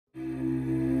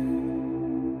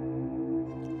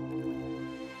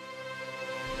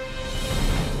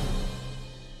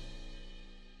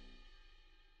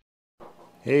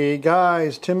Hey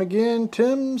guys, Tim again,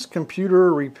 Tim's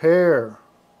Computer Repair.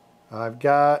 I've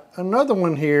got another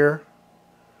one here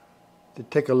to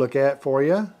take a look at for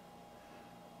you.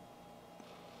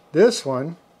 This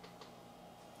one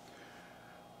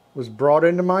was brought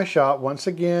into my shop once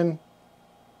again,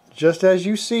 just as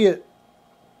you see it.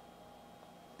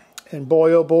 And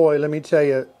boy, oh boy, let me tell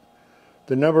you,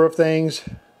 the number of things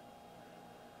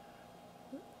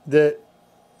that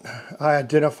I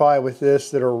identify with this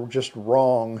that are just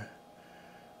wrong.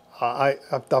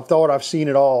 I've thought I've seen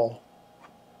it all.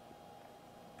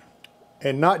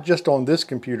 And not just on this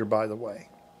computer, by the way.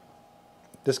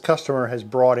 This customer has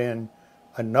brought in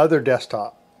another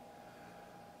desktop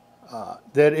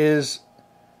that is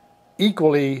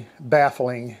equally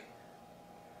baffling,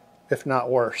 if not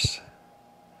worse.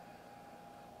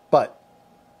 But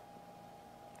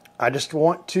I just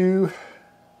want to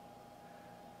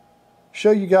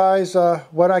show you guys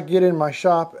what I get in my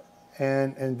shop,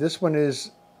 and this one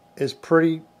is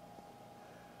pretty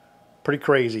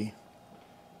crazy.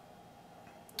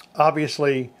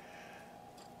 Obviously,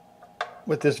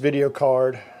 with this video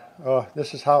card,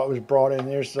 this is how it was brought in.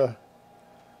 There's the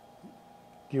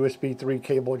USB 3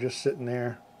 cable just sitting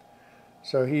there.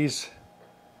 So he's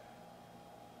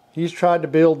tried to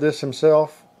build this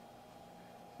himself.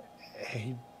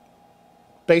 He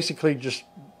basically just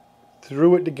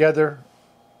threw it together,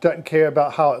 doesn't care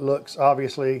about how it looks.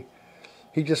 Obviously,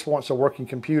 he just wants a working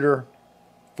computer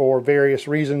for various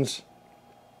reasons.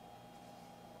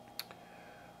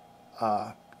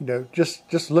 You know,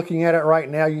 just looking at it right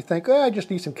now, you think, oh, I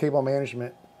just need some cable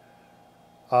management.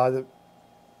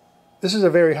 This is a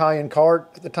very high-end card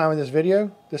at the time of this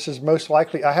video. This is most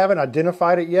likely, I haven't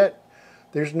identified it yet.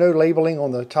 There's no labeling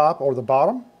on the top or the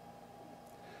bottom.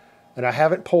 And I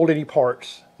haven't pulled any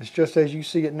parts. It's just as you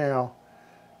see it now.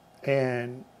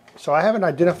 And so I haven't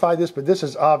identified this, but this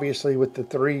is obviously with the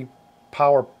 3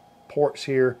 power ports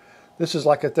here. This is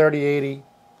like a 3080,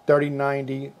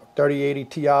 3090, 3080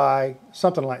 Ti,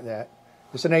 something like that.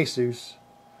 It's an Asus.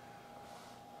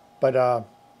 But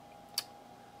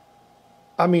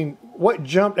I mean, what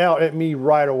jumped out at me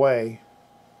right away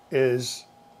is,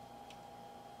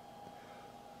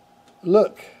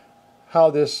 look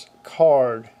how this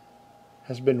card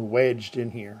has been wedged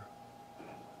in here,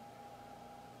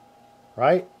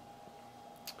 right?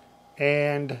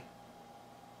 And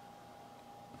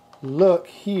look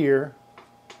here,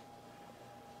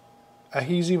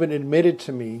 he's even admitted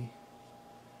to me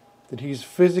that he's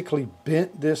physically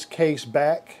bent this case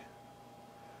back.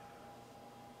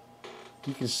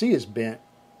 You can see it's bent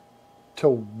to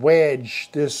wedge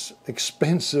this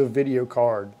expensive video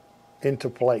card into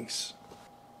place.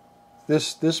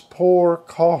 This poor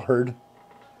card.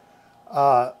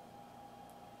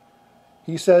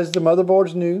 He says the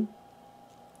motherboard's new.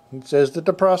 He says that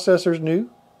the processor's new.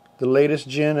 The latest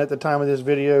gen at the time of this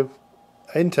video,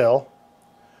 Intel.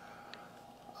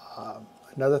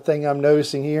 Another thing I'm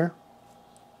noticing here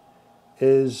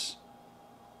is,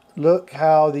 look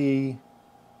how this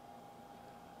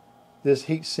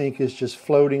heatsink is just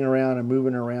floating around and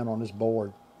moving around on this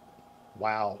board.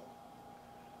 Wow.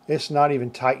 It's not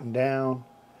even tightened down.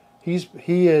 He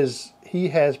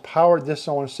has powered this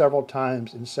on several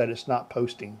times and said it's not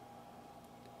posting.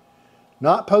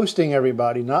 Not posting,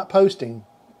 everybody. Not posting.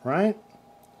 Right?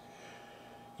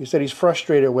 He said he's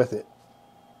frustrated with it.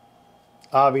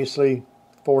 Obviously,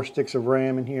 4 sticks of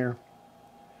RAM in here.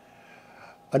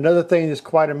 Another thing that's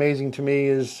quite amazing to me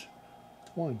is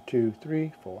 1, 2,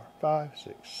 3, 4, 5,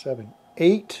 6, 7,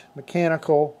 8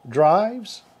 mechanical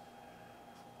drives.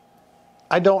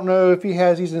 I don't know if he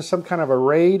has these in some kind of a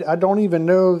RAID. I don't even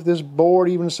know if this board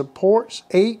even supports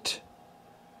 8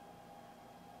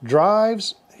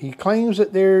 drives. He claims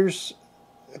that there's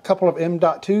a couple of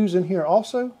M.2s in here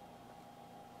also.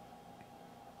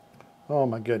 Oh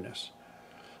my goodness.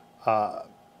 The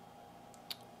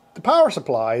power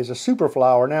supply is a super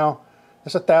flower. Now,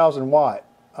 it's 1,000 watt.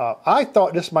 I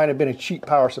thought this might have been a cheap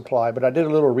power supply, but I did a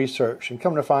little research and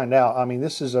come to find out, I mean,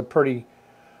 this is a pretty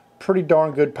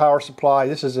darn good power supply.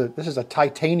 This is a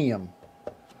titanium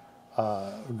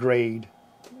grade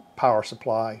power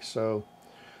supply. So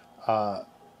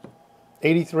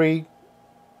 83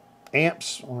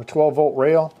 amps on a 12 volt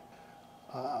rail.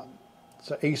 It's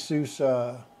an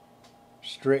Asus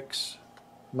Strix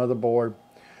motherboard.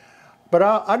 But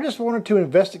I just wanted to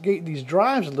investigate these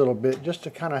drives a little bit, just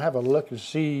to kind of have a look and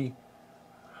see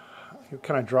what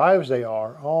kind of drives they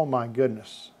are. Oh my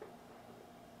goodness.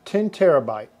 10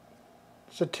 terabyte.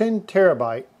 It's a 10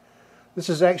 terabyte. This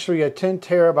is actually a 10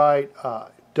 terabyte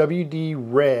WD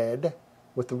Red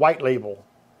with the white label.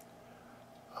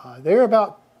 They're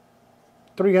about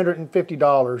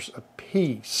 $350 a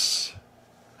piece.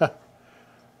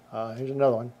 Here's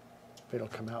another one. If it'll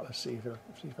come out, let's see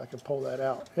if I can pull that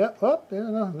out. Yep. Oh, yeah,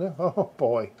 no. Oh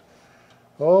boy.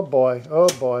 Oh boy. Oh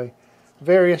boy.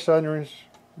 Various others,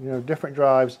 different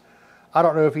drives. I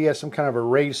don't know if he has some kind of a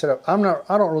RAID setup. I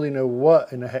don't really know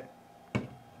what in the heck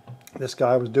this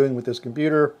guy was doing with this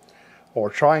computer, or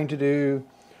trying to do,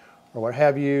 or what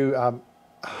have you.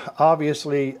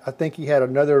 Obviously, I think he had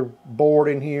another board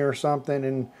in here or something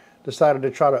and decided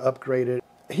to try to upgrade it.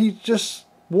 He just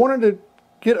wanted to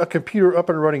get a computer up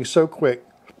and running so quick.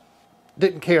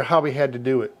 Didn't care how he had to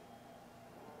do it.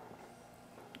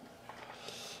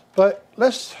 But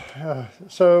let's,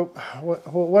 so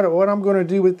what I'm going to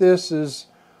do with this is,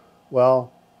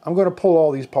 well, I'm going to pull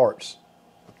all these parts.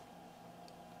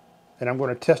 And I'm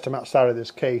going to test them outside of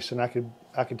this case. And I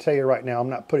can tell you right now, I'm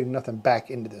not putting nothing back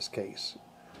into this case.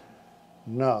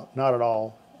 No, not at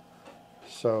all.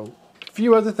 So, a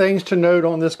few other things to note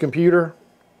on this computer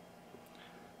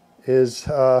is,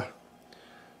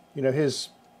 his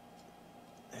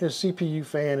CPU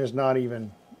fan is not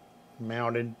even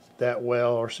mounted that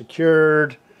well or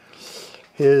secured.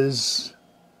 His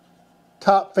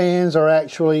top fans are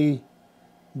actually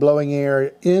blowing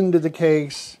air into the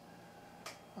case.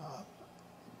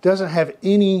 Doesn't have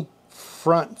any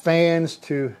front fans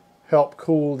to help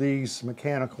cool these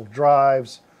mechanical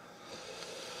drives.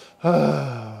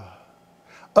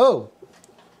 Oh,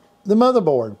 the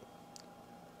motherboard.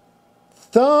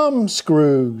 Thumb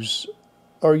screws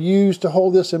are used to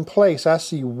hold this in place. I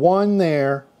see one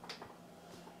there,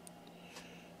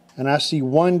 and I see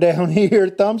one down here.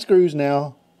 Thumb screws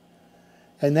now,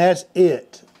 and that's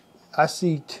it. I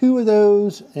see two of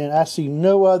those, and I see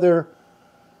no other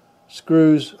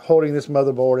screws holding this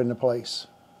motherboard into place.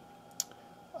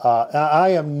 I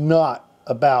am not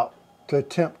about to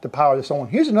attempt to power this on.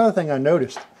 Here's another thing I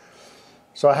noticed.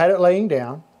 So I had it laying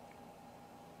down,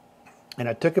 and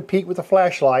I took a peek with a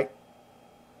flashlight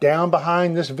down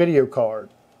behind this video card,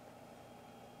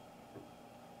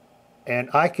 and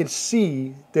I could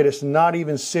see that it's not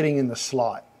even sitting in the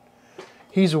slot.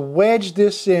 He's wedged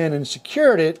this in and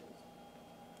secured it,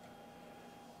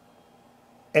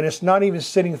 and it's not even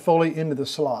sitting fully into the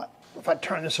slot. If I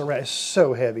turn this around, it's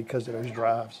so heavy because of those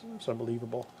drives. It's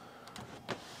unbelievable.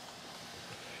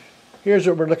 Here's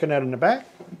what we're looking at in the back.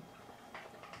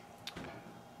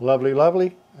 Lovely,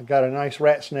 lovely. I got a nice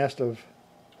rat's nest of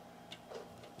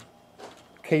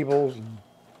cables and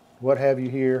what have you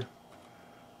here.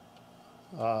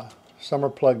 Some are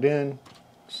plugged in,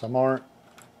 some aren't.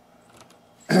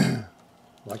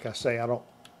 Like I say, I don't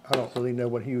really know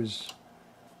what he was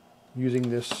using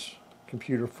this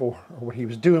computer for, or what he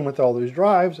was doing with all those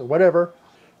drives or whatever.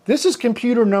 This is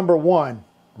computer number 1,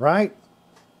 right?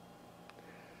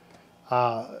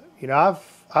 I've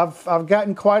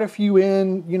gotten quite a few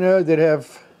in, that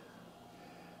have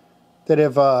that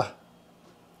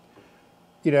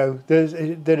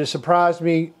has surprised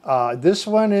me. This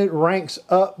one, it ranks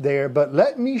up there, but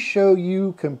let me show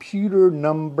you computer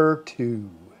number 2.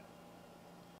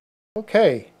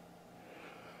 Okay.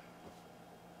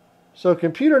 So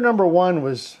computer number 1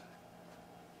 was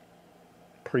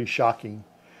pretty shocking.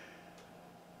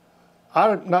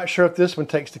 I'm not sure if this one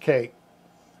takes the cake.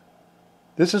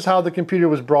 This is how the computer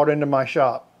was brought into my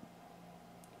shop.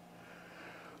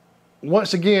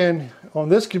 Once again, on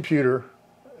this computer,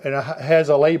 and it has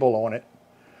a label on it.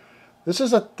 This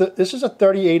is a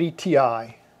 3080 Ti. You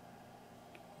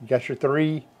got your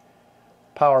 3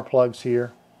 power plugs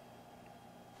here.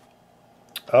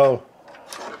 Oh,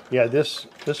 yeah, this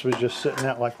was just sitting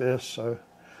out like this, so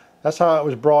that's how it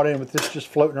was brought in, with this just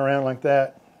floating around like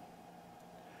that.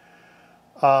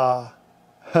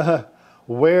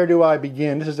 Where do I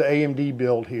begin? This is the AMD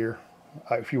build here,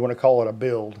 if you want to call it a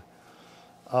build.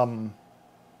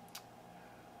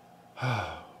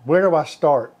 Where do I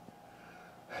start?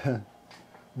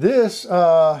 This,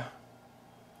 well,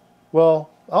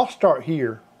 I'll start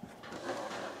here.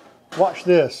 Watch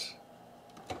this.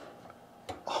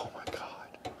 Oh my God.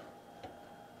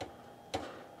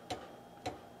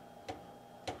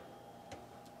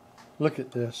 Look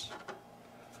at this.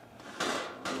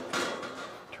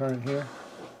 Turn it here.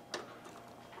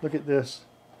 Look at this.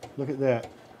 Look at that.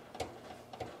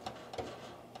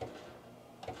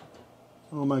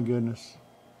 Oh my goodness.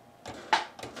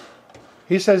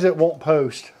 He says it won't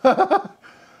post.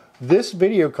 This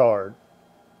video card.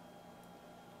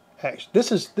 Actually,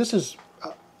 this is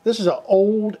an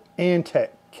old Antec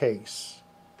case.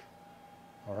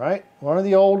 All right, one of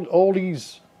the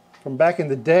oldies from back in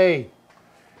the day.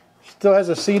 Still has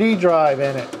a CD drive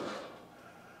in it.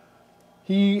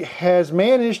 He has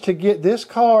managed to get this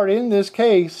card in this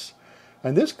case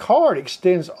And this card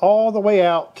extends all the way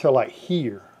out to like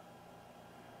here.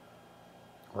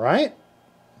 Right?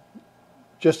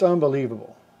 Just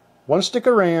unbelievable. One stick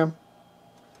of RAM.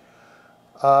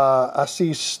 I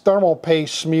see thermal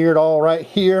paste smeared all right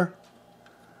here.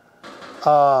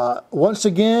 Once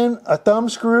again, a thumb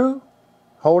screw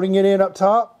holding it in up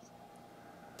top.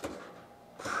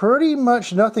 Pretty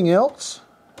much nothing else.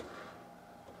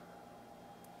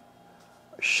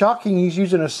 Shocking, he's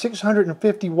using a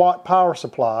 650 watt power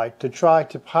supply to try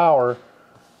to power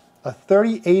a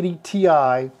 3080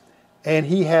 Ti, and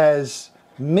he has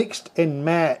mixed and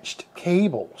matched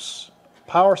cables,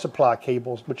 power supply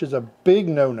cables, which is a big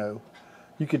no-no.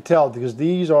 You could tell because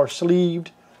these are sleeved,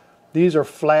 these are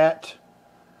flat,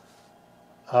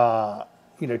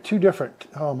 you know, two different,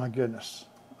 oh my goodness.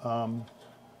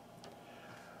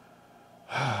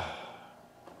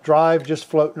 Drive just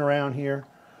floating around here.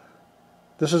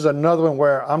 This is another one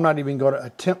where I'm not even going to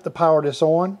attempt to power this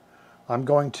on. I'm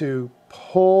going to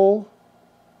pull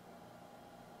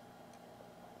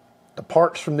the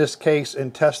parts from this case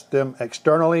and test them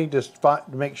externally, just to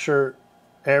make sure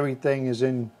everything is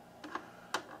in,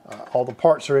 all the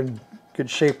parts are in good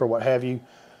shape or what have you.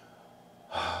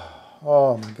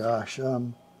 Oh my gosh. At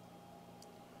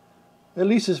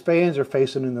least his fans are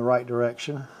facing in the right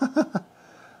direction.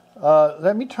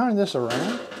 Let me turn this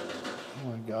around. Oh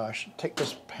my gosh, take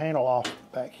this panel off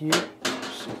back here.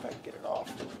 Let's see if I can get it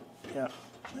off. Yeah,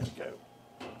 there we go.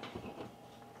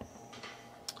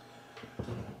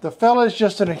 The fella's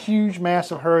just in a huge,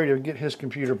 massive hurry to get his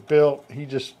computer built. He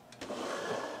just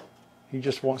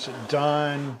wants it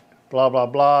done, blah, blah,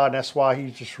 blah. And that's why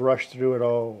he's just rushed through it.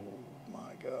 Oh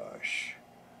my gosh.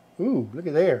 Ooh, look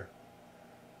at there.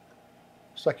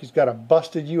 Looks like he's got a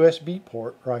busted USB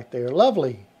port right there.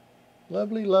 Lovely.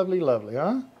 Lovely, lovely, lovely,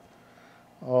 huh?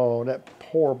 Oh, that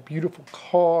poor, beautiful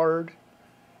card.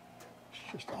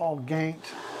 It's just all ganked.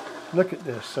 Look at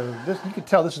this. So this, you can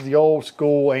tell this is the old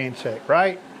school Antec,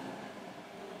 right?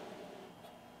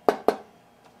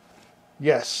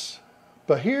 Yes.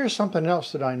 But here's something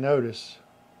else that I notice.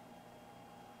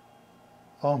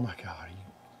 Oh my God,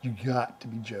 you got to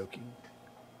be joking.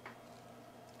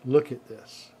 Look at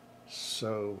this.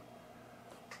 So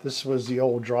this was the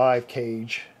old drive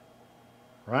cage,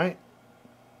 right?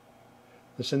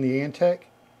 This in the Antec.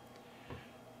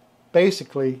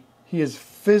 Basically, he has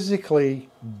physically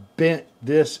bent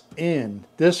this in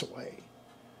this way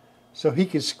so he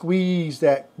could squeeze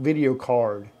that video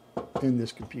card in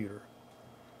this computer.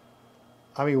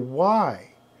 I mean,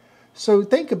 why? So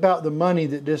think about the money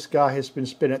that this guy has been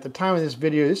spending. At the time of this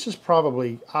video, this is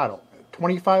probably, I don't know,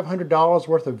 $2,500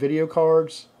 worth of video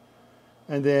cards.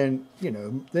 And then, you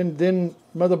know, then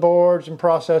motherboards and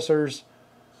processors.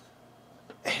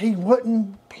 He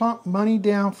wouldn't plunk money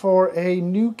down for a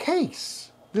new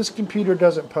case. This computer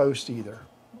doesn't post either.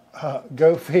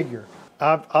 Go figure.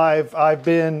 I've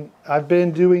been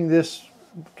doing this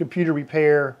computer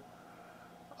repair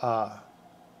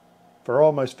for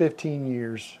almost 15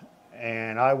 years,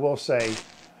 and I will say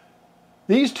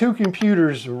these two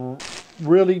computers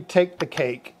really take the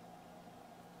cake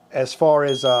as far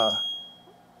as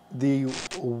the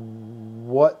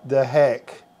what the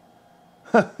heck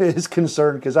is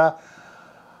concerned. Because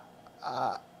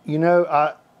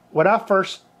when I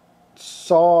first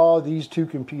saw these two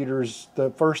computers,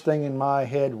 the first thing in my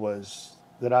head was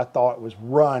that I thought was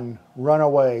run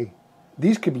away.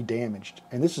 These could be damaged,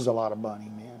 and this is a lot of money,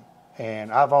 man.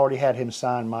 And I've already had him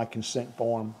sign my consent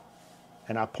form,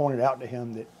 and I pointed out to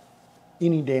him that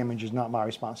any damage is not my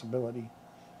responsibility.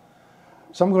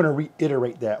 So I'm going to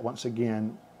reiterate that once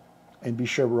again and be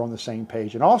sure we're on the same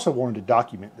page. And also wanted to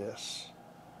document this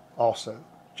also,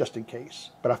 just in case.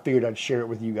 But I figured I'd share it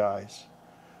with you guys.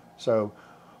 So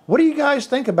what do you guys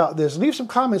think about this? Leave some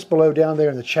comments below down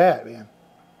there in the chat, man.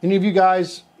 Any of you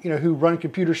guys, who run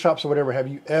computer shops or whatever, have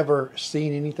you ever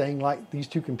seen anything like these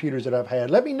two computers that I've had?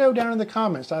 Let me know down in the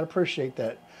comments. I'd appreciate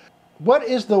that. What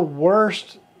is the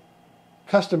worst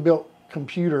custom-built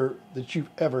computer that you've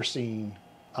ever seen?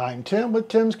 I'm Tim with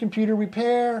Tim's Computer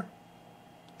Repair.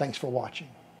 Thanks for watching.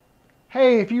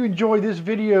 Hey, if you enjoyed this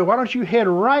video, why don't you head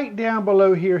right down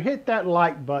below here, hit that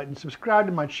like button, subscribe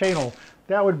to my channel.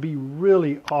 That would be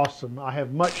really awesome. I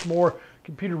have much more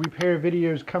computer repair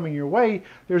videos coming your way.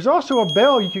 There's also a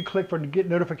bell you can click for to get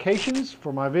notifications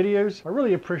for my videos. I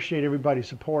really appreciate everybody's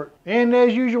support. And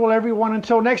as usual, everyone,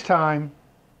 until next time,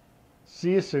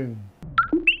 see you soon.